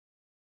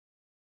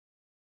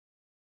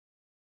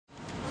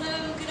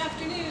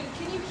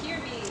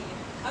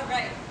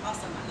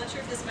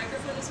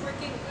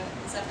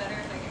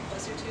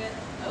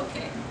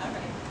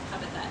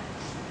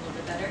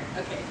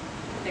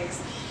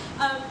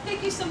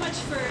you so much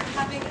for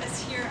having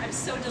us here. I'm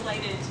so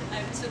delighted.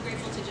 I'm so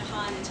grateful to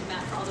Jahan and to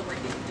Matt for all the work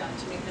that you've done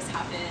to make this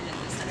happen, and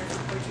the Center for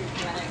Poetry and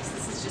Poetics.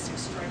 This is just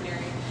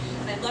extraordinary.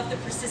 And I love the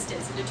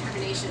persistence and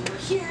determination.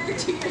 We're here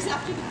 2 years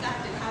after the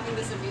fact and having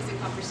this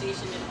amazing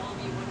conversation, and all of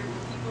you wonderful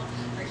people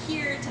are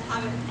here to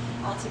have it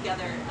all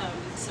together.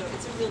 So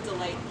it's a real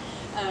delight.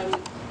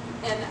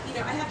 And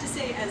I have to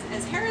say,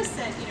 as Harris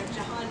said,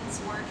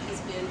 Jahan's work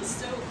has been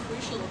so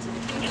crucial to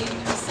the thinking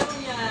of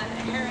Sonia,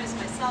 Harris,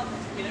 myself.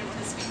 I don't want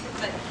to speak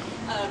for, but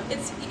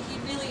he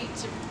really,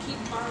 to keep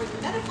borrowing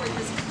the metaphor,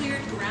 has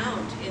cleared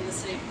ground in the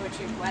study of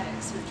poetry and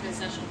poetics with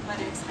transnational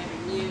poetics,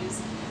 hybrid muse,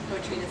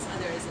 poetry and its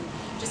others, and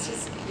just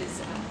his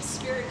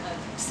spirit of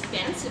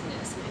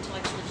expansiveness and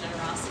intellectual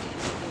generosity in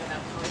thinking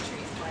about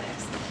poetry and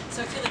poetics.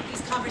 So I feel like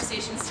these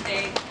conversations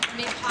today are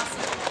made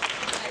possible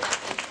by that.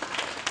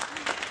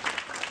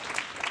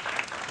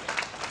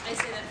 I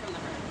say that from the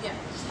heart, yeah.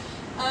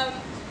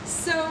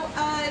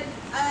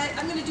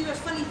 I'm going to do a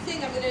funny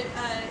thing. I'm going to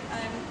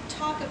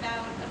talk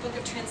about a book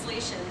of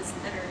translations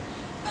that are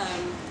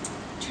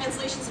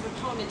translations of a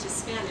poem into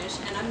Spanish,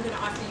 and I'm going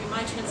to offer you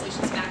my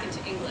translations back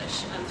into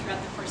English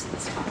throughout the course of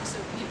this talk. So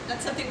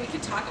that's something we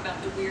could talk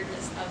about, the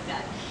weirdness of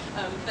that.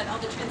 But all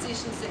the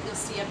translations that you'll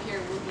see up here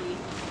will be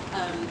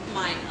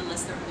mine,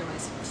 unless they're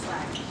otherwise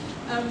flagged.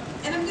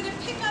 And I'm going to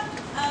pick up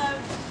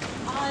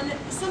on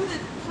some of the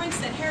points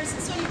that Harris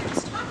and Sonia were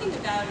just talking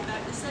about.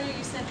 Sonia,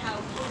 you said how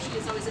poetry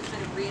is always a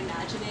kind of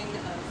reimagining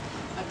of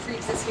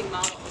pre-existing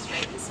models,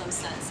 right, in some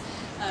sense.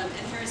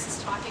 And Harris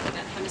is talking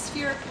about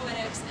hemispheric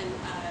poetics and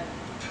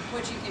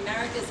poetry of the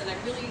Americas, and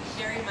I'm really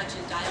very much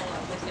in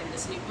dialogue with him,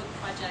 this new book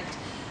project.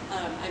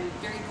 I'm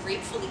very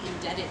gratefully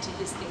indebted to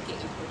his thinking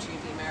in poetry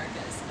of the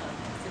Americas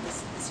for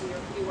this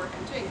new work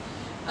I'm doing.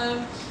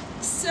 I'm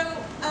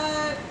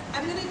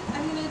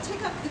gonna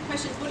take up the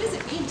question, what does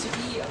it mean to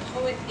be a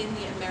poet in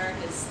the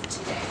Americas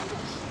today?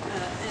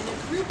 And a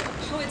group of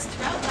poets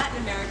throughout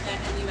Latin America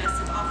and the US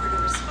have offered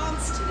a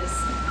response to this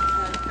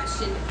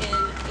question in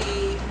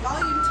a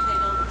volume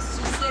titled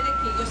Sucede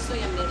que yo soy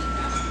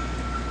América,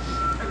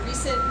 a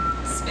recent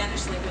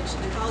Spanish language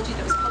anthology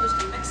that was published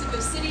in Mexico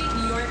City,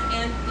 New York,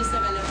 and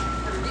Isabela,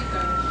 Puerto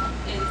Rico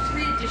in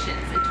 3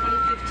 editions in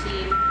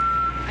 2015,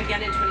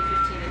 again in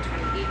 2015 and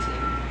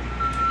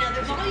 2018. Now,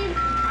 the volume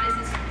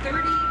comprises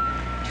 30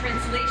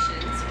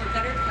 translations, or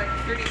better put,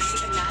 30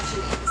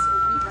 reimaginings or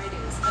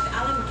rewritings of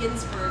Allen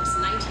Ginsberg's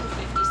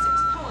 1956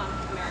 poem,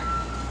 America.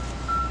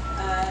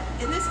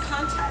 In this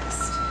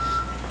context,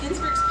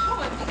 Ginsberg's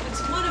poem becomes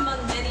one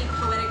among many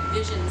poetic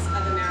visions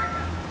of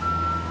America.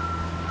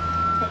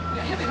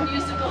 I have a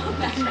musical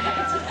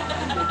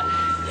background.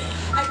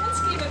 I once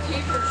gave a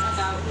paper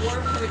about war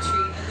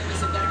poetry, and there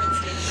was a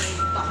Veterans Day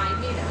parade behind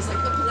me that was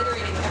like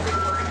obliterating every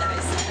word that I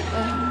said.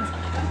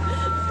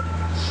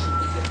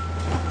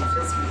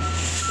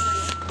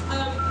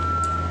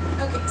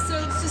 Okay, so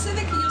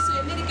Sucede que yo soy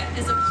América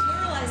is a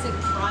pluralizing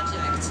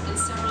project in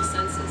several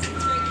senses. In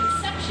its very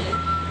conception,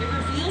 it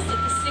reveals that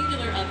the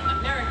singular of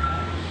America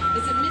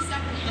is a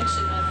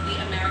misapprehension of the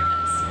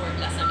Americas, or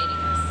Las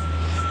Américas.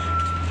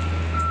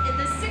 In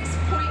the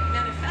 6-point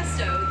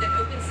manifesto that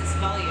opens this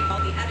volume,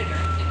 the editor,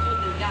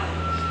 Galvin,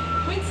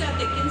 points out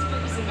that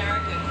Ginsberg's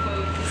America,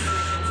 quote, this is my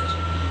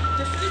translation,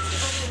 refers to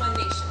only one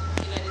nation,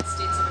 the United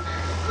States of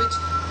America, which,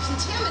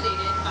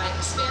 contaminated by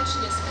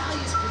expansionist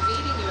values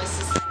pervading U.S.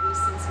 society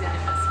since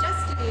Manifest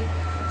Destiny,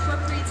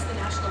 appropriates the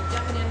national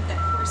demonym that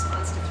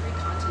corresponds to 3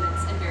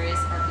 continents and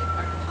various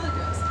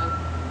archipelagos.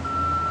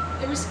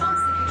 In response,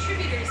 the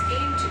contributors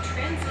aim to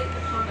translate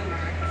the poem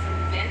America from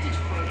the vantage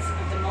points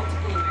of the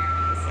multiple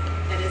Americas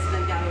that, as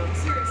Galvin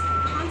observes,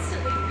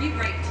 constantly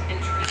rewrite and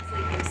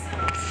translate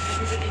themselves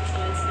under the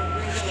influence of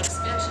gringo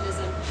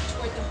expansionism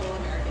toward the whole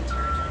American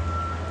territory.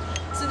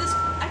 So this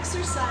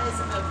exercise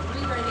of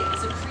rewriting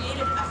is a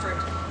creative effort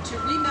to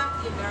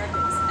remap the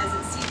Americas as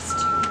it seeks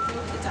to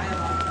provoke a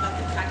dialogue about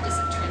the practice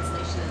of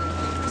translation in the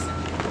 21st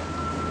century.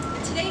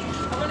 And today,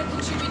 I want to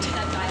contribute to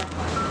that dialogue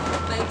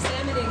by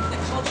examining the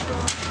cultural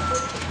and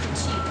political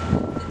critique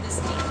that this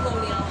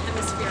decolonial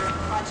hemispheric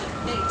project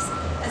makes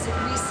as it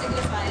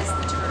re-signifies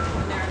the term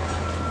America.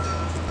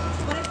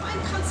 What I find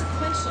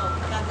consequential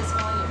about this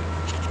volume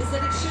is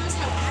that it shows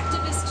how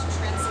activist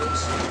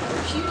translation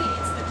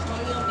repudiates the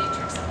colonial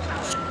matrix of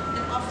power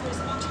and offers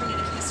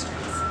alternative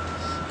histories.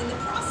 In the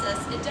process,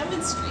 it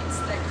demonstrates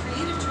that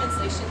creative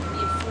translation can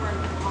be a form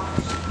of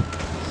authorship.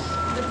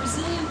 The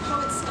Brazilian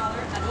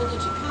poet-scholar Haroldo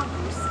de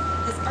Campos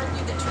has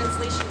argued that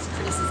translation is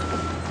criticism.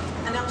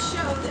 And I'll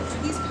show that for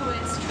these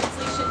poets,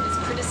 translation is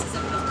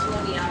criticism of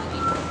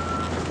coloniality.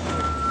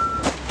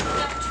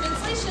 Now,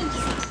 translation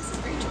does not, this is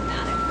very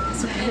dramatic.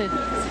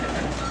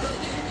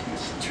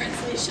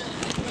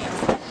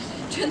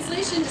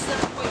 Translation does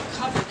not quite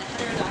cover the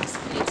heterodox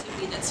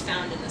creativity that's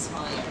found in this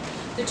volume.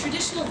 The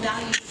traditional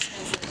values of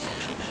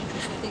translation,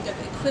 which we think of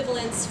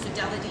equivalence,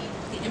 fidelity,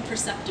 the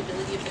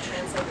imperceptibility of the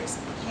translator's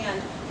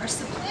hand, are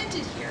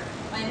supplanted here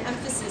by an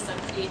emphasis on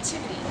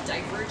creativity,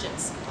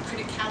 divergence,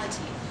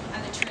 criticality,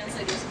 and the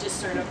translator's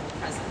discernible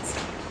presence.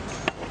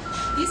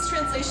 These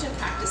translation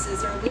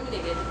practices are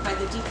illuminated by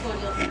the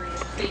decolonial theory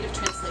of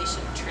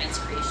translation,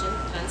 transcreation,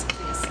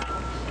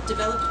 transcriação,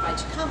 developed by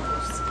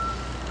Campos.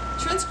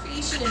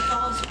 Transcreation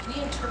involves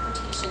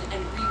reinterpretation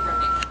and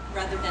rewriting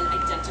rather than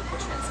identical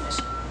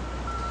transmission.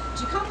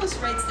 Campos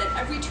writes that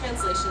every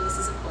translation, this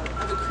is a quote,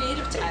 of a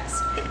creative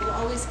text will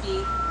always be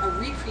a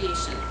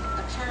recreation,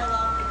 a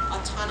parallel,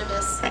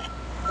 autonomous,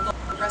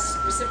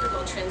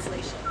 reciprocal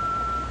translation,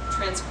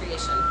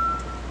 transcreation.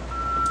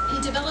 He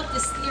developed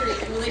this theory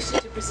in relation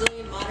to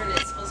Brazilian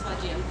modernist Oswald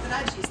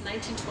Andrade's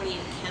 1928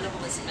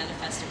 Cannibalist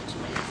Manifesto, which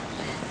you might have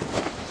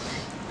heard.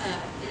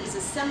 It is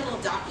a seminal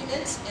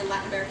document in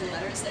Latin American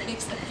letters that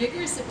makes a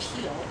vigorous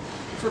appeal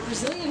for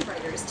Brazilian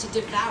writers to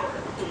devour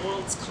the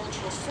world's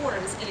cultural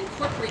forms and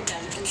incorporate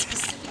them in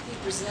specifically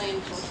Brazilian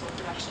cultural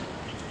production.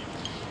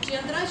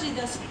 Andrade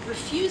thus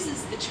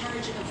refuses the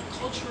charge of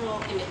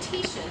cultural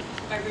imitation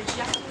by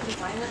rejecting the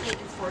violently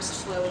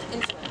enforced flow of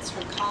influence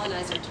from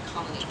colonizer to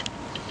colony.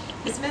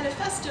 His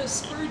manifesto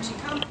spurred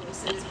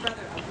Campos and his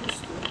brother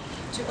Augusto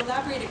to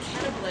elaborate a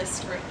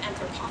cannibalist or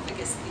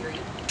anthropophagus theory,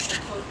 or,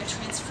 quote, a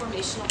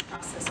transformational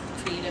process of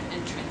creative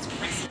and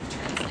transgressive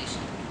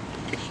translation.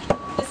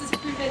 This has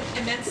proven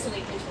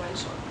immensely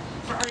influential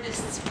for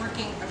artists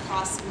working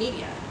across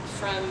media,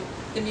 from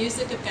the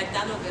music of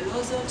Gaetano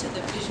Veloso to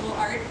the visual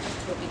art of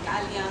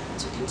Tropicalia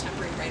to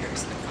contemporary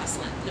writers across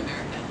Latin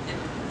America and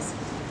others.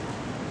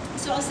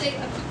 So I'll say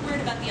a quick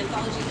word about the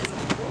anthology as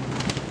a whole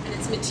and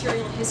its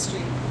material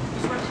history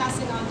before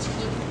passing on to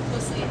look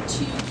closely at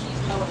two key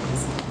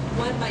poems,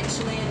 one by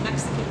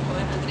Chilean-Mexican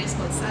poet Andrés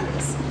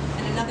González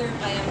and another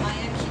by a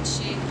Maya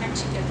Quiche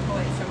Mexican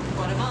poet from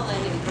Guatemala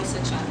named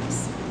Rosa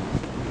Chavez.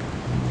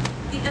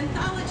 The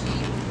anthology,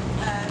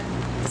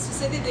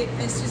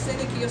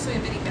 Sucede que yo soy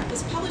América,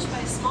 was published by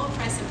a small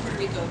press in Puerto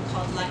Rico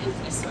called La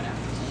Impresora.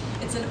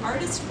 It's an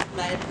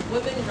artist-led,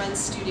 women-run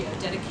studio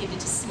dedicated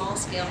to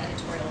small-scale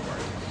editorial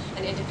work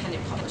and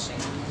independent publishing.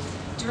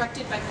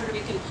 Directed by Puerto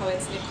Rican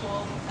poets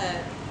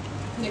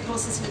Nicole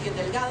Cecilia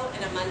Delgado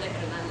and Amanda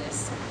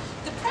Hernandez.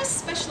 The press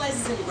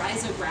specializes in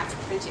risograph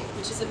printing,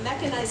 which is a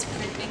mechanized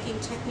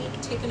printmaking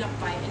technique taken up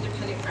by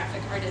independent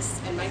graphic artists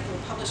and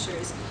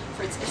micro-publishers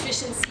for its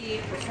efficiency,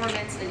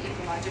 performance, and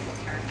ecological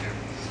character.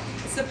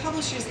 It's the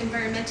publisher's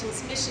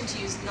environmentalist mission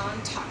to use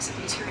non-toxic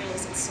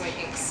materials and soy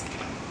inks.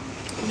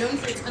 Known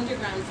for its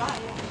underground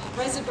vibe,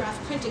 risograph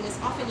printing is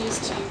often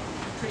used to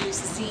produce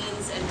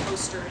zines and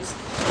posters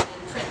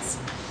and prints.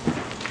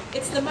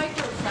 It's the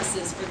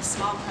micro-presses for the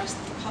small press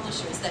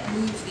publishers that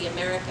move the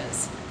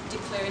Americas,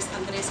 declares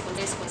Andrés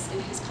González in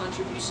his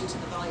contribution to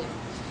the volume,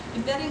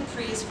 embedding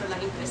praise for La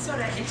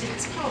Impresora into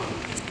his poem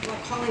while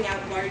calling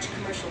out large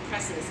commercial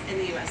presses in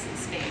the US and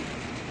Spain.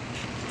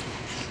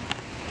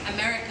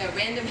 America,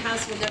 Random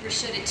House will never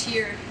shed a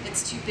tear.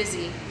 It's too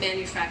busy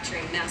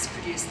manufacturing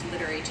mass-produced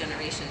literary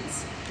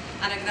generations.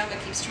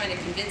 Anagrama keeps trying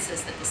to convince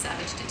us that the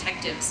savage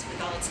detectives,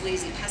 with all its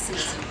lazy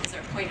pessimism, is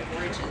our point of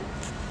origin.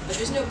 But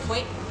there's no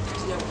point,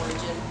 there's no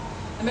origin.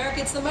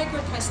 America, it's the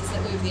micro-presses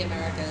that move the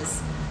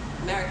Americas.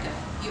 America,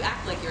 you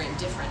act like you're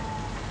indifferent.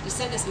 You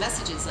send us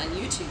messages on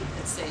YouTube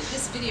that say,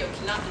 this video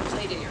cannot be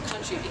played in your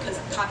country because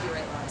of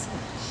copyright laws.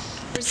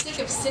 We're sick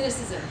of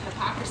cynicism,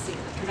 hypocrisy,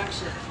 and the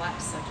production of black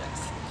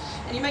subjects.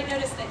 And you might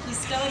notice that he's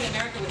spelling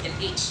America with an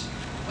H.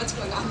 What's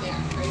going on there,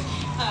 right?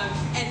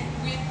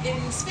 In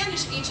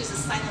Spanish, H is a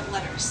silent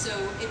letter, so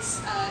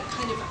it's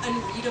kind of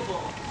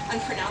unreadable,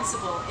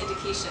 unpronounceable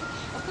indication.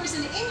 Of course,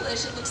 in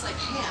English, it looks like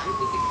ham.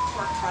 We think of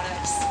pork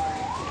products, or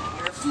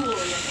you're a fool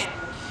in your ham.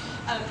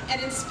 And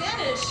in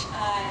Spanish,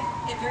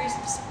 a very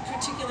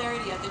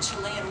particularity of the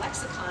Chilean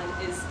lexicon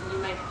is, you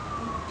might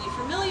be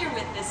familiar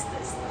with this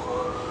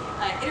whole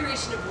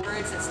iteration of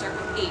words that start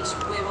with H,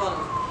 huevón,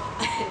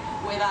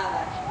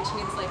 huevada, which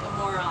means like a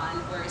moron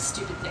or a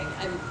stupid thing.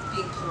 I'm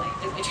being polite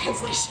in my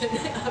translation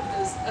of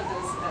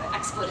those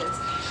expletives.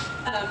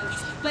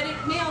 But it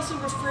may also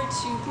refer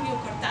to Julio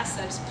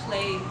Cortázar's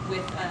play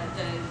with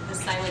the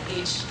silent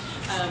H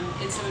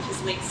in some of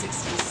his late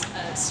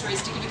 60s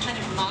stories to give a kind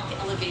of mock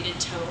elevated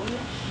tone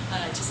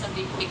to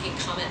somebody making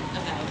comment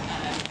about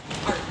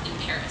art in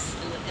Paris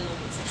in the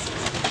late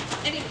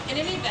 60s. In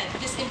any event,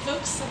 this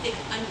invokes something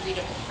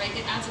unreadable, right?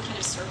 It adds a kind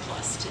of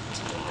surplus to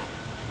the work.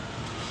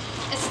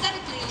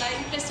 Aesthetically, La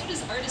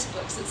Impresora's artist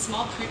books and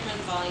small print-run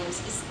volumes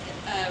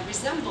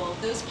resemble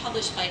those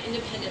published by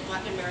independent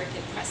Latin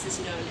American presses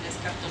known as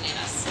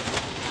cartoneras.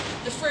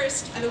 The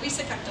first,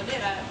 Aloisa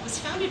Cartonera, was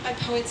founded by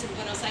poets in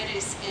Buenos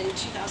Aires in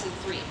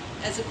 2003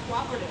 as a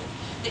cooperative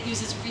that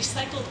uses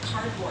recycled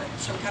cardboard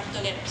from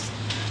cartoneros,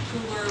 who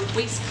were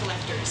waste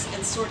collectors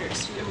and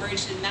sorters who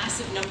emerged in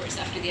massive numbers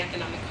after the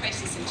economic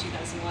crisis in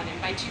 2001.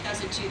 And by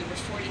 2002, there were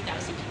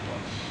 40,000 people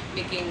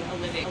making a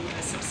living,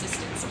 a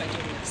subsistence by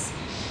doing this.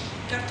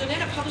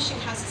 Cartonera publishing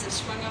houses have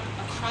sprung up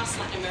across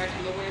Latin America.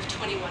 I'm aware of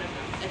 21 of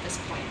them at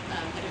this point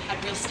that have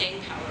had real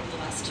staying power over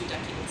the last 2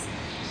 decades,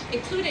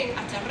 including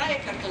Atarraya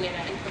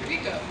Cartonera in Puerto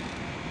Rico,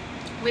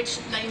 which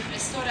La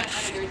Impresora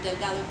editor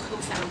Delgado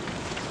co-founded.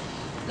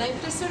 La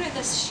Impresora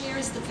thus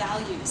shares the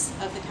values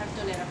of the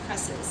Cartonera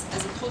presses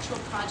as a cultural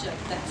project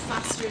that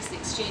fosters the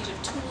exchange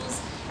of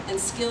tools and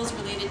skills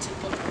related to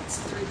books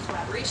through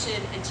collaboration,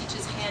 and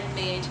teaches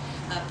handmade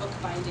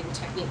bookbinding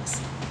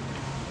techniques.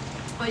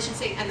 Oh, I should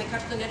say, and the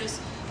cartoneros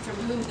from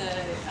whom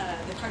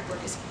the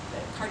cardboard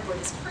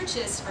is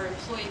purchased are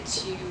employed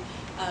to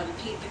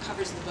paint the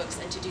covers of the books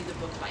and to do the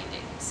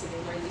bookbinding. So they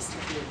learn these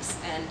techniques,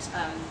 and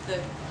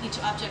each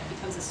object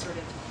becomes a sort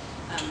of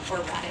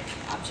erratic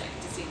object.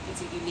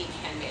 It's a unique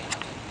handmade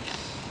object.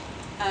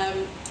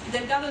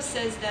 Delgado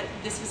says that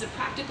this was a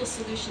practical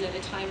solution at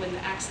a time when the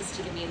access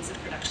to the means of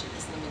production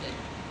is limited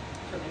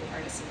for many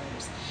artists and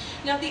writers.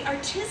 Now, the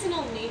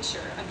artisanal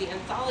nature of the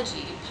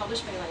anthology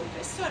published by La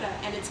Impresora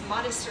and its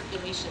modest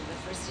circulation, the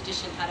first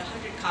edition had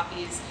 100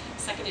 copies,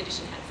 the second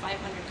edition had 500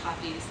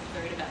 copies, the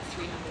third about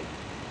 300,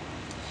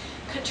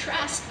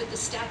 contrast with the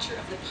stature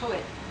of the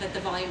poet that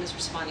the volume is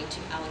responding to,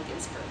 Allen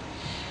Ginsberg.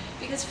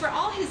 Because for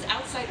all his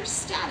outsider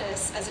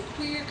status as a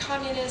queer,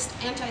 communist,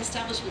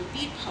 anti-establishment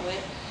beat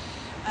poet,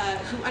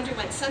 who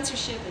underwent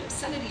censorship and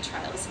obscenity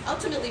trials,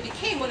 ultimately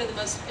became one of the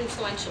most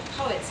influential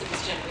poets of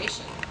his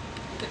generation,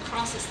 with a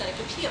cross-aesthetic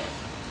appeal,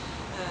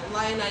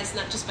 lionized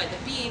not just by the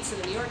Beats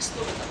and the New York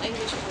School, but the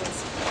language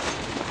poets.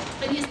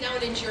 And he's now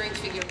an enduring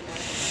figure of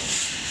American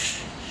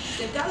life.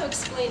 Delgado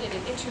explained in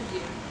an interview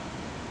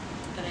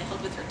that I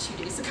held with her 2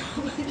 days ago.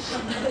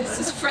 This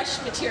is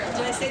fresh material.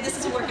 Did I say this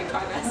is a work in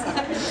progress?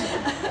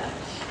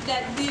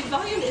 That the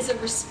volume is a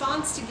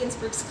response to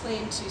Ginsberg's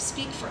claim to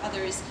speak for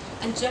others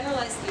and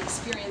generalize the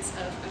experience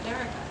of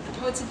America. The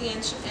poets of the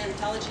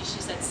anthology, she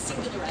said,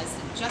 singularized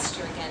the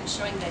gesture again,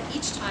 showing that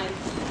each time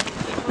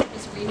the poem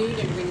is renewed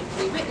and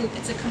rewritten,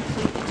 it's a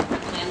completely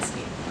different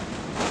landscape.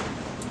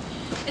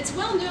 It's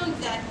well known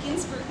that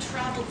Ginsberg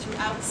traveled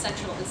throughout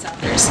Central and South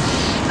America,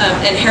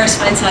 and Harris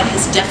Feinsod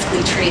has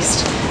deftly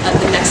traced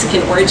the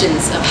Mexican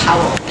origins of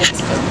Howell in his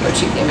book,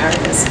 Poetry of the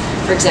Americas,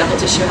 for example,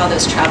 to show how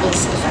those travels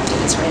affected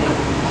his writing.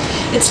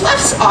 It's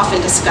less often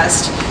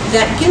discussed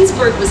that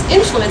Ginsberg was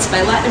influenced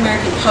by Latin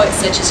American poets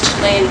such as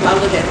Chilean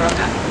Pablo de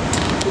Roca,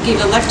 who gave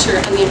a lecture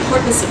on the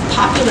importance of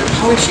popular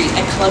poetry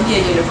at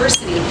Columbia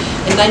University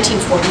in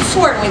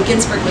 1944 when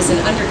Ginsberg was an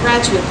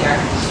undergraduate there.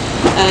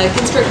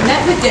 Ginsberg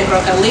met with de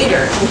Roca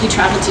later when he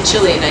traveled to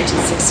Chile in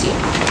 1916,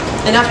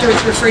 and afterwards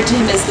referred to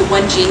him as the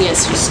one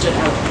genius who stood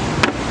out.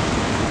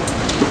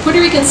 Puerto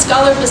Rican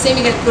scholar Jose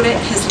Miguel Curet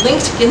has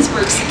linked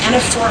Ginsberg's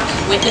anaphoric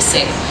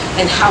witnessing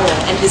and Howell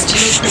and his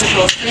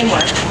geocritical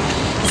framework,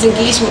 his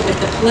engagement with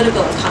the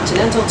political and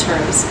continental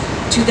terms,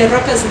 to de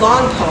Roca's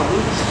long poem,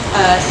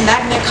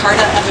 Magna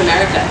Carta of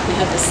America. We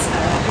have this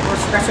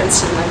reference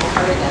to the Magna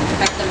Carta again,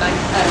 the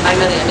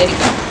Magna de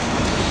América.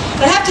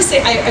 But I have to say,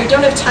 I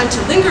don't have time to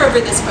linger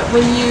over this, but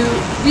when you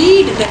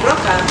read de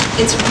Roca,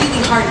 it's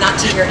really hard not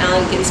to hear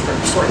Allen Ginsberg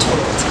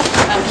foretold.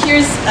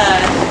 Here's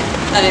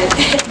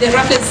de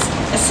Roca's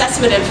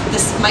assessment of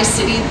my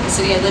city, the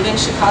city I live in,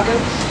 Chicago.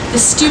 The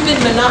stupid,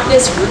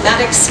 monotonous,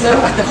 rheumatic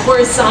smoke, the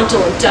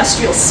horizontal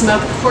industrial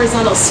smoke, the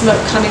horizontal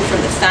smoke coming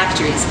from the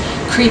factories,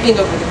 creeping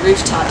over the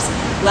rooftops,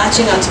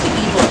 latching onto the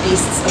evil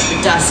beasts of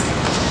the dusk.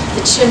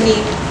 The chimney,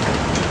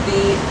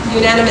 the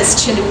unanimous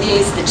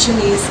chimneys, the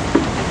chimneys,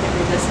 I can't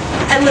read this,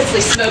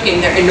 endlessly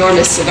smoking their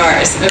enormous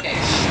cigars. Okay,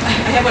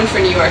 I have one for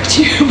New York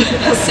too, but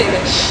I'll save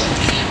it.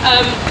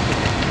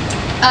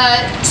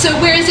 So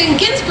whereas in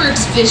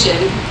Ginsberg's vision,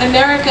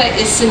 America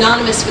is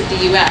synonymous with the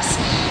US,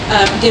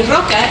 de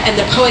Roca and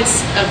the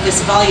poets of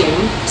this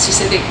volume,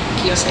 Sucede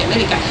que yo soy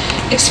América,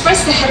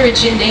 express the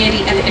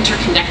heterogeneity and the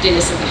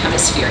interconnectedness of the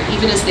hemisphere,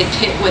 even as they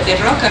pit what de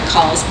Roca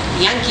calls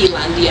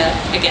Yankeelandia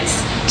against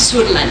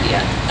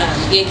Surlandia,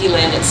 Yankee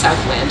land and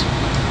Southland.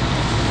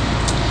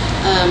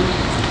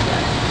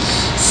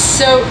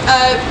 So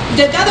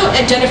Delgado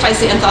identifies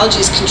the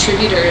anthology's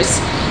contributors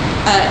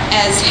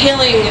as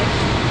hailing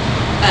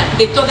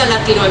de toda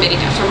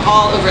Latinoamérica, from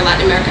all over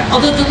Latin America.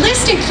 Although the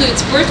list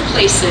includes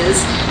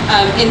birthplaces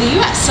in the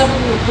US. Some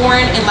were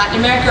born in Latin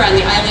America on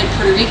the island of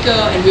Puerto Rico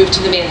and moved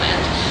to the mainland.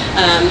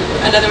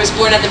 Another was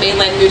born on the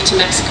mainland, moved to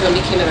Mexico, and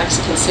became a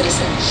Mexican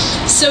citizen.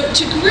 So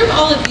to group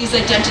all of these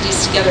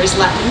identities together as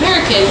Latin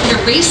American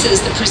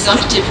erases the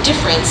presumptive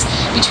difference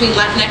between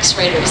Latinx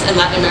writers and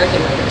Latin American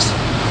writers.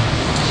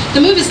 The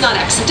move is not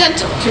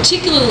accidental,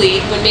 particularly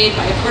when made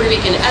by a Puerto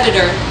Rican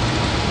editor,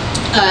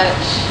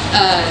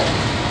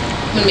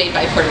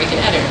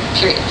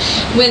 period.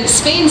 When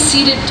Spain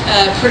ceded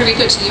Puerto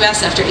Rico to the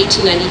US after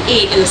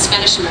 1898 in the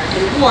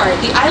Spanish-American War,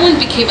 the island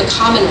became a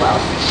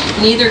commonwealth,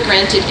 neither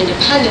granted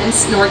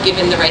independence nor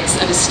given the rights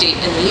of a state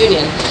in the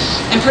Union.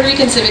 And Puerto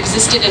Ricans have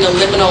existed in a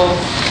liminal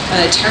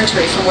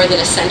territory for more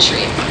than a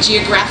century,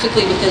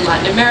 geographically within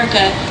Latin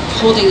America,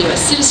 holding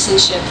US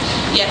citizenship,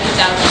 yet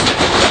without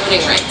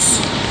voting rights.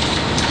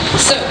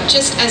 So,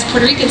 just as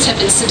Puerto Ricans have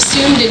been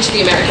subsumed into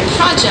the American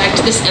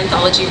project, this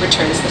anthology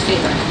returns the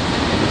favor.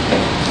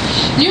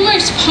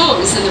 Numerous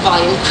poems in the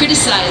volume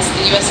criticize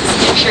the US's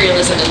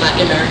imperialism in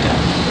Latin America.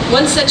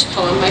 One such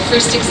poem, my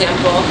first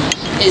example,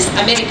 is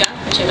América,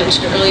 which I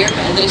mentioned earlier,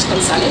 by Andrés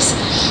González.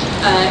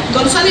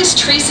 González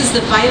traces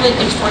the violent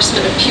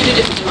enforcement of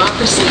putative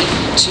democracy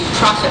to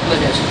profit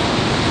motive.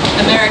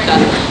 America,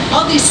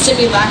 all these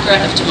simulacra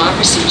of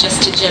democracy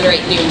just to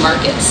generate new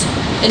markets.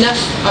 Enough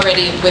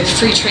already with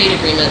free trade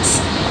agreements.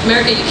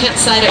 America, you can't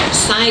sign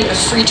a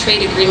free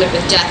trade agreement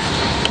with death,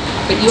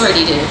 but you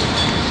already did.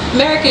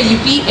 America, you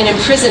beat and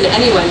imprison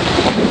anyone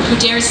who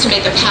dares to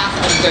make a path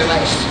out of their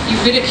life. You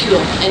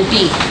ridicule and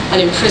beat and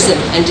imprison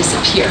and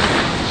disappear.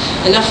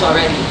 Enough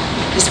already.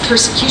 This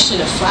persecution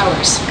of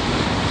flowers.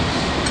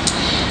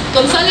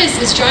 Gonzalez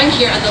is drawing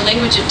here on the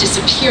language of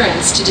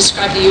disappearance to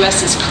describe the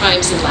US's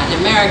crimes in Latin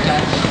America,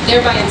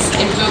 thereby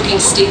invoking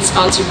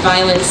state-sponsored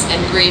violence and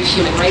grave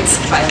human rights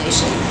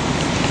violation.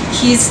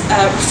 He's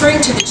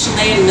referring to the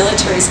Chilean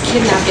military's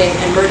kidnapping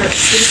and murder of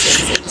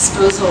citizens and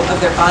disposal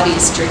of their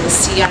bodies during the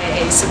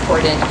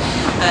CIA-supported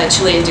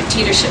Chilean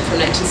dictatorship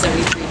from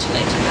 1973 to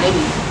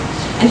 1990.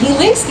 And he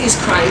links these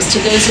crimes to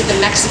those of the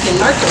Mexican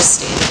narco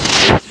state,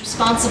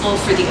 responsible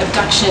for the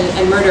abduction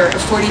and murder of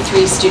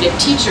 43 student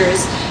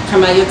teachers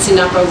from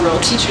Ayotzinapa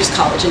Rural Teachers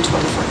College in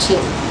 2014.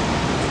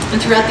 And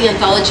throughout the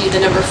anthology,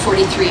 the number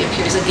 43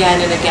 appears again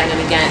and again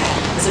and again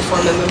as a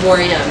form of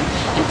memoriam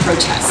and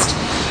protest.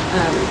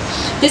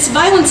 This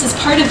violence is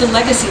part of the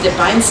legacy that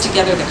binds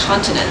together the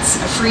continents,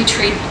 a free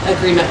trade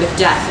agreement with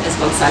death, as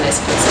Gonzalez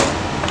puts it.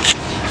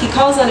 He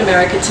calls on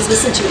America to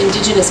listen to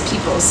indigenous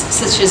peoples,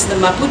 such as the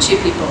Mapuche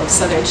people of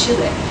southern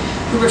Chile,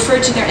 who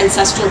referred to their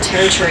ancestral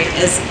territory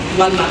as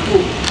Gualmapu.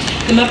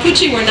 The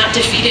Mapuche were not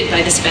defeated by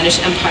the Spanish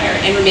Empire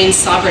and remained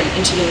sovereign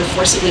until they were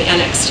forcibly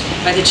annexed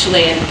by the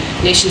Chilean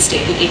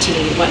nation-state in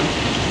 1881.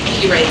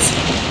 He writes,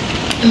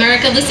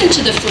 America, listen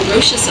to the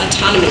ferocious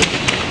autonomy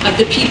of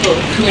the people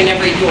who are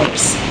never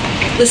yours.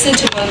 Listen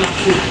to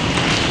Gualmapu.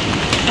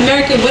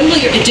 America, when will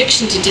your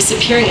addiction to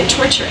disappearing and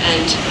torture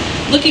end?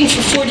 Looking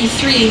for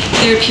 43,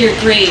 there appear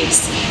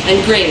graves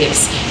and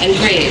graves and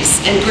graves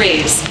and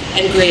graves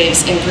and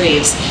graves and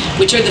graves,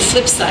 which are the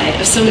flip side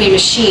of so many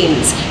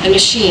machines and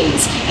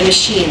machines and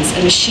machines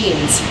and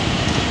machines.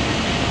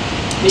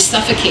 We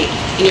suffocate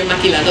in your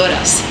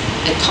maquiladoras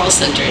and call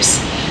centers.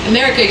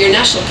 America, your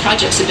national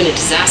projects have been a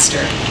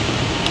disaster.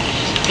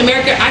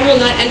 America, I will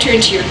not enter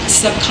into your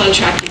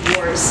subcontracted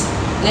wars.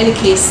 In any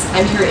case,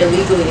 I'm here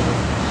illegally.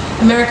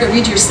 America,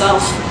 read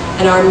yourself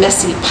and our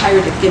messy,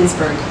 pirated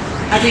Ginsburg.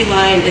 Every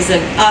line is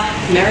an,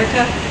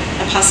 America,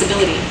 a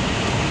possibility.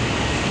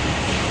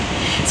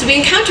 So we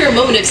encounter a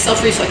moment of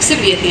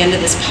self-reflexivity at the end of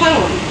this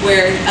poem,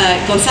 where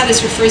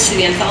Gonzalez refers to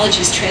the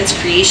anthology's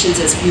transcreations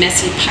as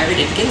messy,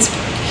 pirated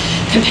Ginsburg,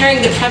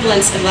 comparing the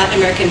prevalence of Latin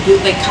American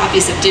bootleg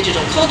copies of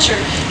digital culture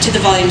to the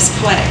volume's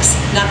poetics,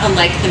 not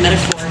unlike the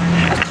metaphor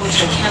of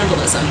cultural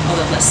cannibalism,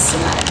 although less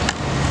somatic.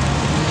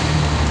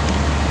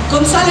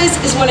 Gonzalez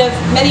is one of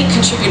many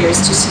contributors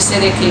to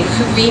Sucede Que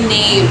who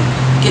rename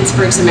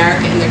Ginsburg's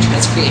America in their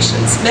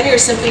transcreations. Many are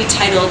simply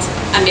titled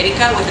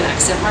América with an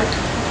accent mark,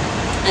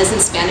 as in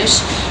Spanish,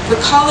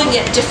 recalling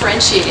yet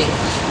differentiating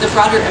the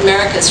broader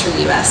Americas from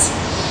the US.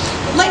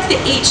 But like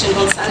the H in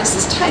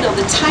Gonzalez's title,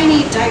 the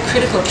tiny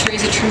diacritical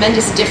carries a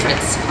tremendous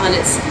difference on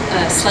its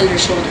slender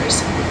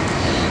shoulders.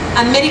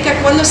 América,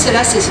 ¿cuándo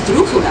serás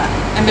esdrújula?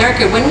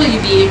 America, when will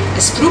you be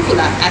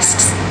esdrújula?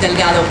 Asks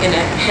Delgado in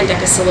a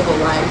hendecasyllabic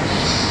line.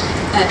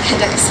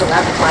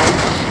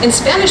 In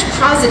Spanish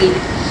prosody,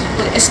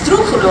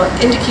 esdrújulo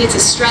indicates a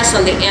stress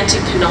on the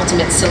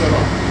antepenultimate syllable.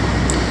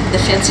 The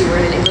fancy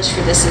word in English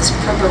for this is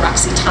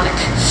proparoxytonic.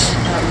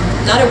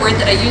 Not a word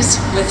that I use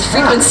with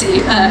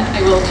frequency,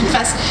 I will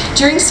confess.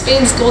 During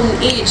Spain's golden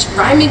age,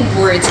 rhyming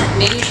words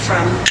made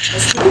from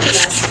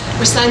esdrújulas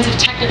were signs of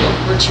technical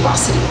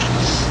virtuosity.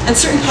 And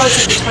certain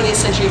poets of the 20th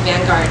century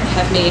vanguard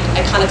have made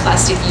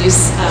iconoclastic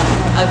use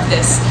of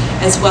this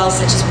as well,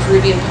 such as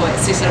Peruvian poet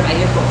Cesar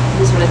Vallejo,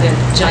 who's one of the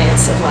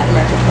giants of Latin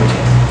American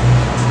poetry.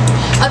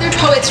 Other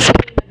poets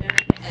refer to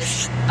America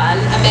as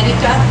Pan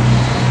América,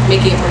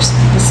 making it more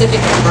specific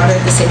and broader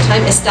at the same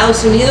time,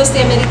 Estados Unidos de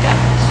América.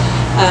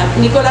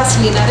 Nicolás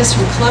Linares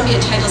from Colombia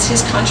titles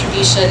his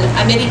contribution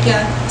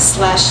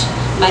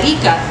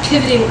América/Marica,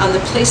 pivoting on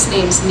the place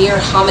names near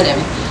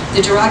homonym.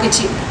 The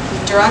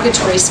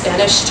derogatory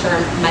Spanish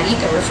term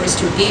marica refers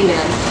to a gay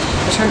man,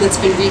 a term that's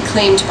been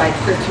reclaimed by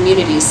queer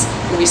communities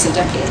in recent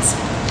decades.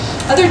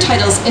 Other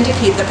titles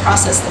indicate the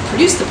process that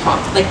produced the poem,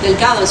 like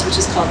Delgado's, which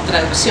is called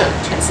traducción,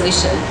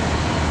 translation.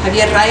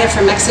 Javier Raya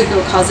from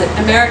Mexico calls it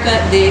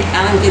America de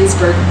Allen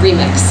Ginsberg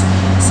Remix.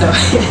 So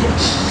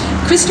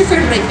Christopher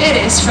Rey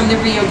Perez from the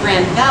Rio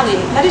Grande Valley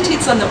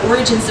meditates on the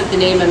origins of the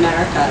name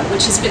America,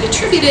 which has been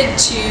attributed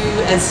to,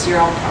 as you're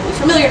all probably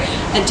familiar,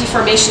 a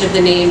deformation of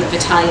the name of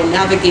Italian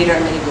navigator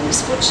Amerigo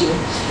Vespucci,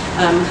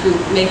 who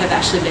may have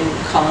actually been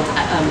called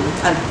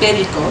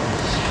Alberico,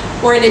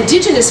 or an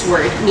indigenous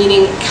word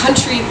meaning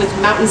country with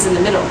mountains in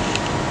the middle,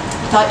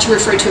 thought to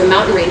refer to a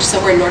mountain range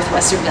somewhere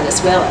northwest of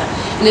Venezuela.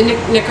 And in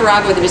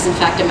Nicaragua, there is in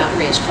fact a mountain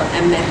range called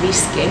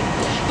Amerisque.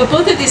 But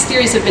both of these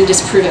theories have been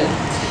disproven.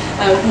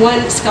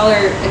 One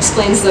scholar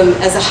explains them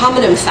as a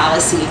homonym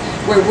fallacy,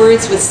 where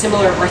words with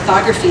similar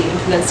orthography and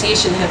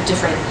pronunciation have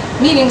different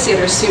meanings, yet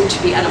are assumed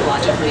to be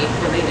etymologically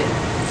related.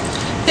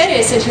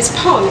 Perez, in his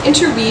poem,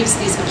 interweaves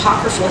these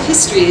apocryphal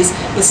histories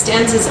with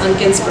stanzas on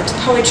Ginsberg's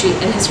poetry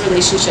and his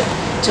relationship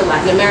to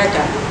Latin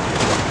America.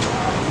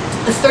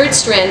 The third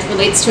strand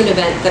relates to an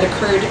event that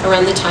occurred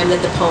around the time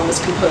that the poem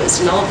was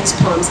composed, and all of these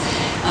poems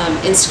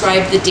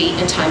inscribe the date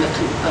and time of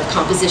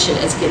composition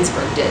as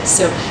Ginsberg did.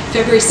 So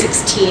February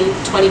 16,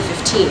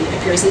 2015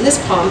 appears in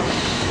this poem,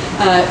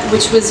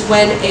 which was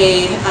when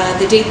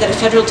the date that a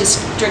federal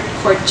district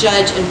court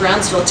judge in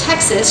Brownsville,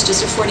 Texas,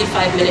 just a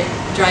 45-minute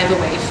drive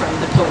away from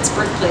the poet's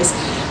birthplace,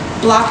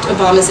 blocked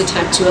Obama's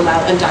attempt to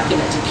allow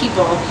undocumented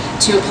people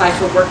to apply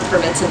for work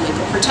permits and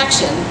legal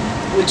protection,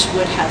 which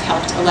would have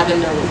helped 11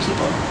 million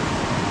people.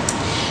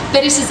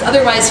 Betty's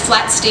otherwise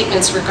flat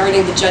statements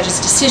regarding the judge's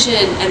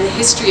decision and the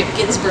history of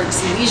Ginsberg's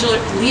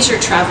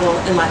leisure travel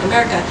in Latin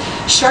America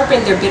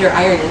sharpened their bitter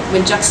irony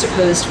when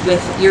juxtaposed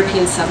with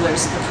European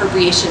settlers'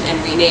 appropriation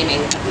and renaming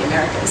of the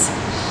Americas.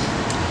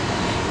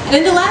 And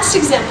in the last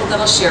example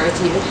that I'll share with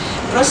you,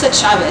 Rosa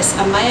Chavez,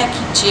 a Maya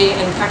Quiche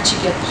and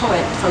Cachique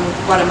poet from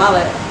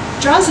Guatemala,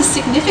 draws a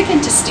significant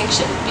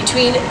distinction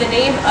between the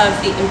name of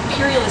the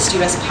imperialist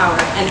US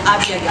power and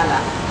Abya Yala,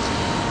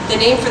 the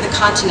name for the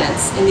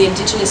continents in the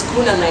indigenous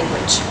Guna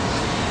language.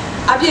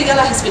 Abya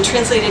Yala has been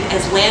translated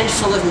as land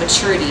full of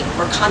maturity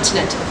or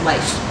continent of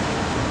life.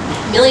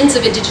 Millions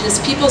of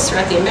indigenous peoples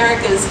throughout the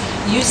Americas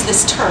use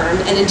this term,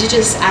 and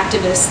indigenous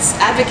activists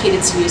advocate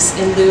its use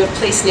in lieu of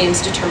place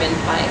names determined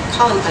by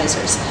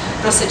colonizers.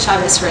 Rosa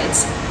Chavez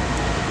writes,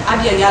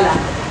 Abya Yala,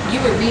 you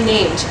were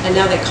renamed and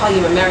now they call you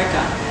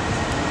America.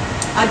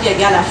 Abya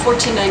Yala,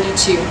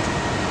 1492,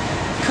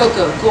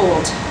 cocoa,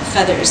 gold,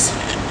 feathers,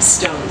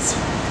 stones.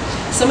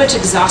 So much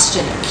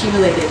exhaustion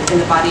accumulated in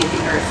the body of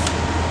the earth.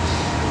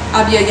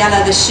 Abya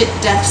Yala, the shit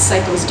death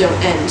cycles don't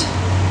end.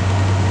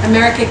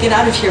 America, get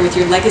out of here with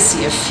your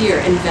legacy of fear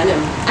and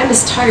venom. I'm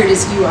as tired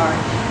as you are.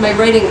 My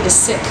writing is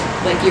sick,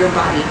 like your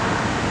body.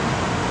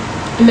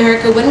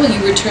 America, when will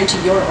you return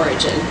to your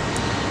origin?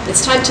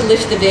 It's time to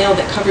lift the veil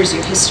that covers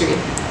your history.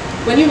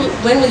 When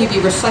will you be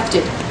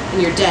reflected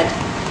in your dead?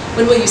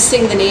 When will you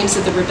sing the names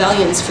of the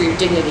rebellions for your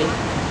dignity?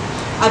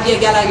 Abya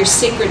Yala, your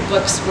sacred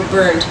books were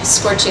burned,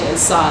 scorching in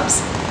sobs.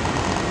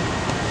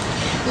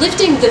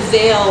 Lifting the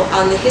veil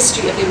on the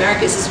history of the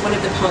Americas is one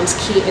of the poem's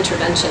key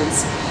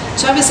interventions.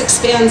 Chavez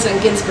expands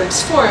on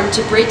Ginsberg's form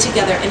to braid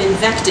together an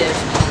invective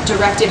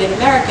directed at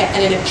America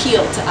and an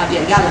appeal to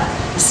Abya Yala,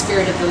 the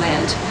spirit of the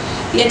land.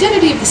 The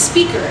identity of the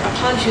speaker,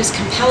 upon whose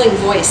compelling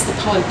voice the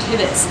poem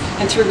pivots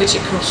and through which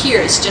it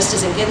coheres, just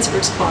as in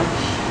Ginsberg's poem,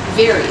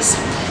 varies.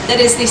 That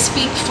is, they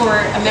speak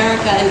for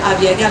America and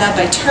Abya Yala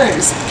by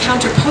turns,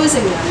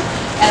 counterposing them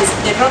as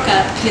De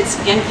Roca pits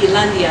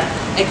Yanquilandia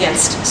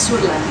against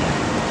Surlandia.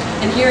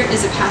 And here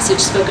is a passage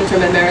spoken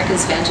from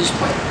America's vantage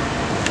point.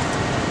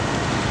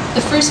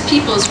 The first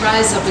peoples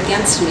rise up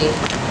against me.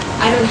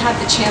 I don't have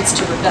the chance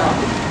to rebel.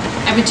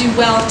 I would do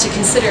well to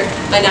consider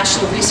my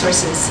national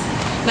resources.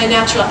 My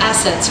natural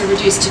assets are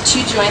reduced to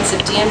 2 joints of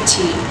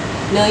DMT,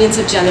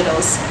 millions of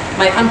genitals,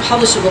 my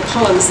unpublishable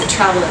poems that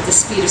travel at the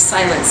speed of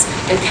silence,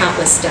 and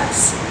countless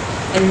deaths,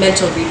 and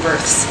mental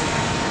rebirths.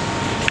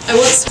 I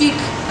won't speak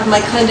of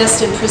my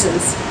clandestine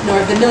prisons, nor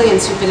of the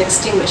millions who've been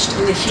extinguished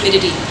in the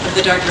humidity of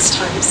the darkest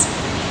times.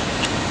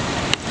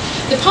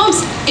 The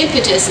poem's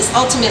impetus is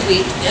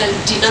ultimately a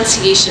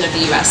denunciation of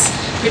the US,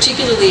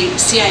 particularly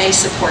CIA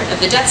support of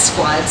the death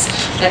squads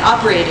that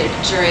operated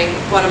during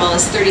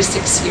Guatemala's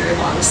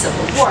 36-year-long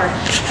civil war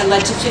and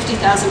led to 50,000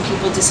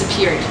 people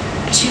disappeared,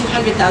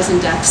 200,000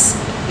 deaths,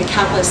 and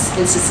countless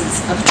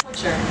instances of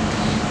torture.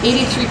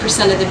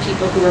 83% of the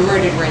people who were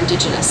murdered were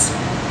indigenous.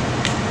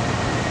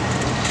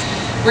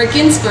 Where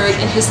Ginsberg,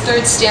 in his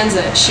third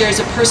stanza, shares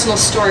a personal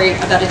story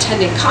about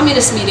attending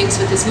communist meetings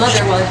with his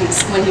mother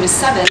when he was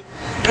 7,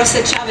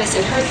 Rosa Chavez,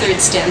 in her third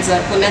stanza,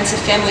 laments a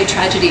family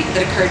tragedy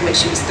that occurred when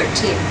she was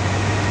 13.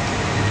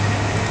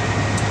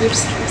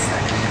 Oops,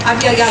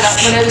 Abya Yala,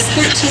 when I was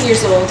 13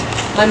 years old,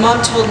 my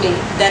mom told me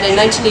that in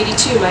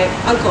 1982 my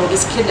uncle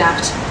was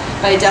kidnapped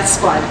by a death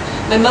squad.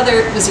 My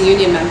mother was a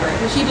union member,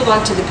 and he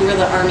belonged to the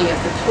guerrilla army of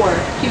the poor.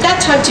 At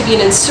that time, to be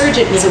an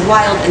insurgent was a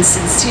wild and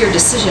sincere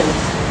decision.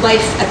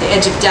 Life at the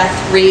edge of death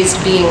raised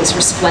beings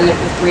resplendent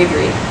with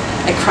bravery.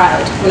 I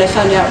cried when I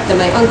found out that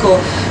my uncle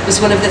was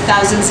one of the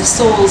thousands of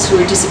souls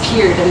who were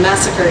disappeared and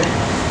massacred.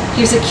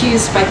 He was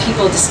accused by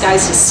people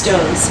disguised as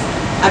stones.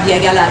 Abya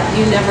Yala,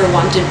 you never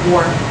wanted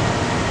war.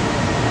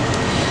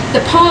 The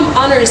poem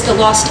honors the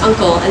lost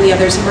uncle and the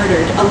others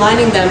murdered,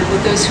 aligning them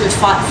with those who have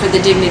fought for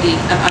the dignity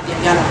of Abya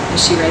Yala, as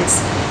she writes,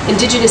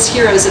 indigenous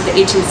heroes of the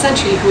 18th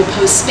century who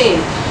opposed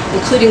Spain,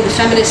 including the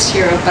feminist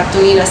hero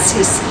Bartolina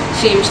Cis,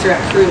 famed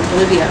throughout Peru and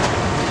Bolivia.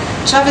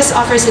 Chavez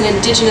offers an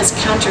indigenous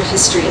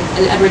counter-history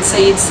in Edward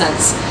Said's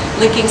sense,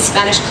 linking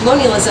Spanish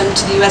colonialism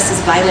to the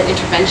US's violent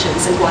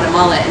interventions in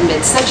Guatemala in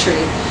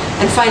mid-century,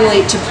 and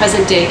finally to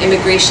present-day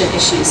immigration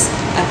issues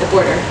at the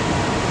border.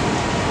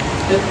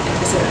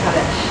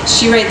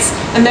 She writes,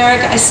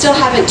 America, I still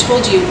haven't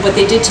told you what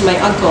they did to my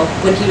uncle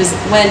when,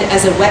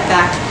 as a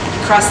wetback, he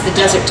crossed the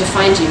desert to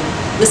find you.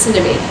 Listen to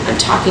me, I'm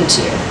talking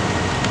to you.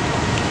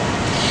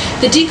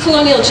 The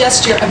decolonial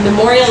gesture of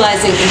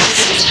memorializing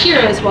indigenous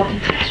heroes while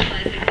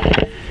contextualizing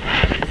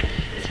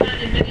is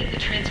found in many of the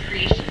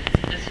transcreations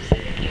of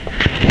Susana.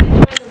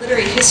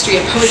 history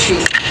of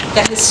poetry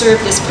that has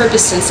served this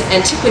purpose since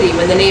antiquity,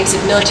 when the names of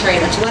military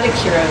and athletic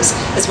heroes,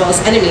 as well as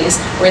enemies,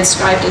 were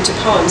inscribed into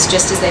poems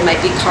just as they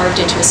might be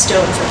carved into a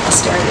stone for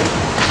posterity.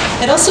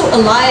 It also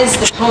allies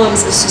the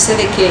poems of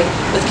Sucede Que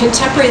with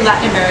contemporary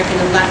Latin American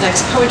and Latinx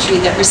poetry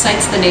that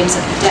recites the names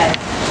of the dead,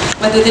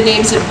 whether the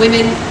names of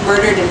women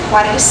murdered in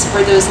Juarez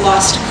or those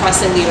lost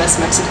crossing the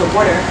US-Mexico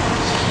border,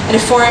 in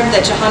a form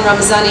that Jahan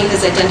Ramazani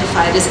has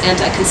identified as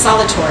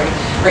anti-consolatory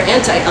or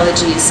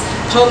anti-elegies,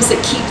 poems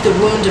that keep the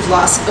wound of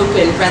loss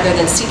open rather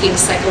than seeking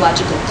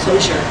psychological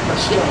closure or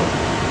healing.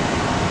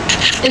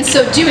 In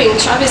so doing,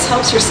 Chavez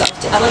helps herself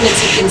to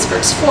elements of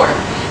Ginsberg's form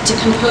to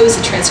compose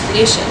a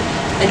transcreation,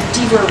 a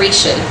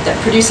devoration that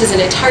produces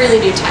an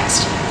entirely new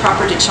text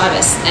proper to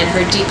Chavez and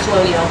her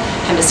decolonial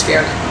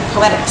hemispheric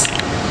poetics.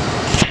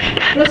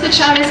 Rosa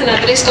Chavez and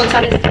Andrés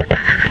González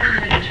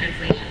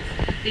translations.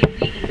 They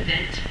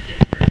reinvent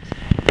Ginsberg's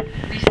poem,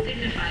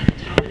 resignify the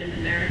toponym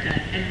America,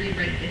 and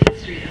rewrite the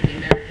history of the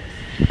Americas.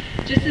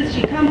 Just as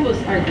G. Campos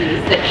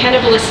argues that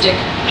cannibalistic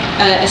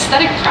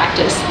aesthetic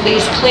practice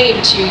lays claim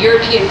to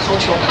European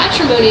cultural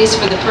patrimonies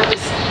for the purpose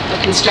of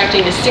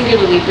constructing a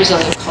singularly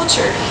Brazilian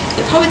culture,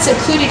 the poets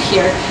included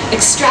here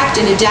extract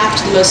and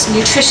adapt the most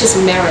nutritious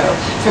marrow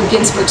from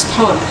Ginsberg's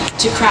poem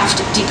to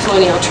craft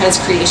decolonial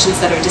transcreations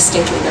that are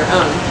distinctly their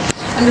own.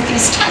 And with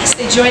these texts,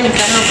 they join a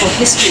venerable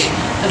history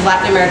of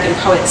Latin American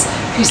poets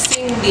who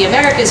sing the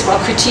Americas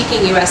while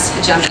critiquing US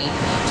hegemony,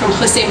 from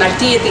José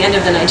Martí at the end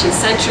of the 19th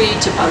century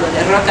to Pablo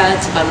de Roca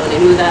to Pablo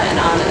Neruda, and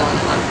on and on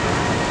and on.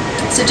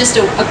 So just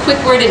a quick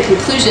word in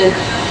conclusion.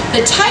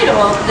 The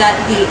title that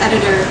the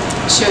editor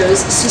chose,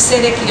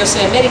 Sucede Que Yo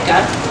Soy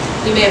América,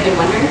 you may have been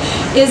wondering,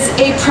 is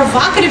a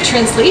provocative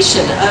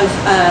translation of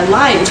a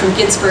line from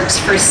Ginsberg's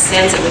first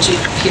stanza, which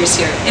appears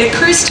here. It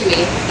occurs to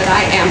me that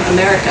I am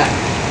America.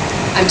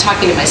 I'm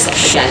talking to myself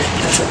again.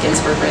 That's what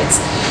Ginsberg writes.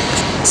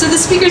 So the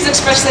speaker is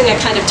expressing a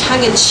kind of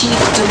tongue-in-cheek,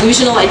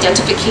 delusional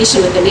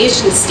identification with the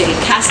nation-state,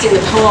 casting the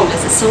poem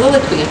as a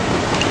soliloquy.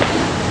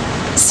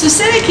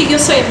 Sucede Que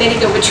Yo Soy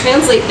América would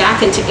translate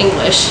back into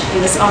English in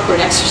this awkward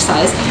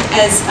exercise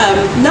as,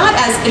 not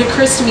as it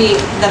occurs to me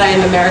that I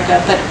am America,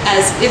 but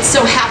as it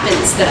so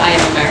happens that I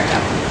am America.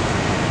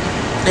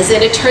 As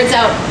in, it turns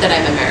out that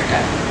I'm America.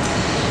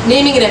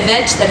 Naming an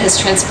event that has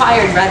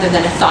transpired rather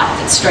than a thought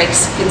that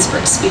strikes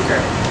Ginsberg's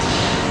speaker.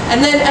 And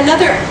then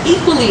another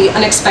equally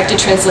unexpected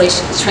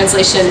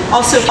translation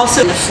also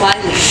in the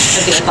flyleaf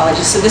of the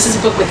anthology. So this is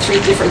a book with 3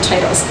 different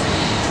titles.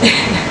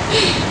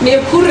 Me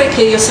ocurre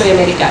que yo soy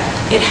América.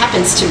 It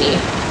happens to me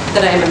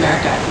that I am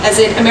America.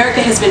 As in,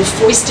 America has been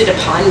foisted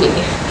upon me.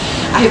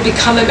 I have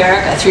become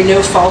America through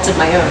no fault of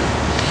my own.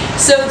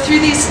 So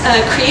through these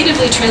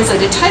creatively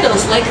translated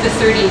titles, like the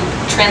 30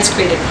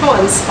 transcreated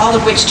poems, all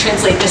of which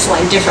translate this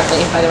line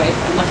differently, by the way,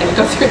 I'm not going to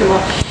go through them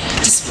all,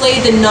 display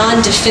the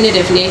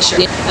non-definitive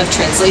nature of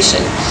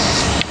translation.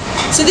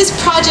 So this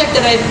project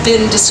that I've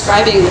been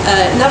describing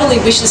not only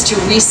wishes to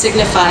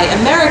re-signify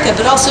America,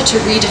 but also to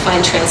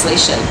redefine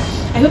translation.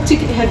 I hope to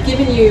have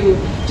given you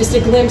just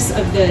a glimpse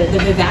of the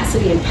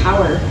vivacity and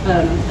power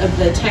of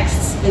the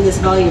texts in this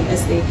volume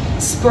as they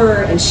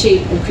spur and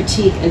shape and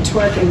critique and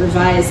torque and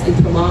revise and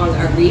prolong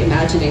our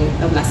reimagining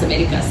of Las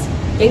Americas.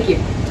 Thank you.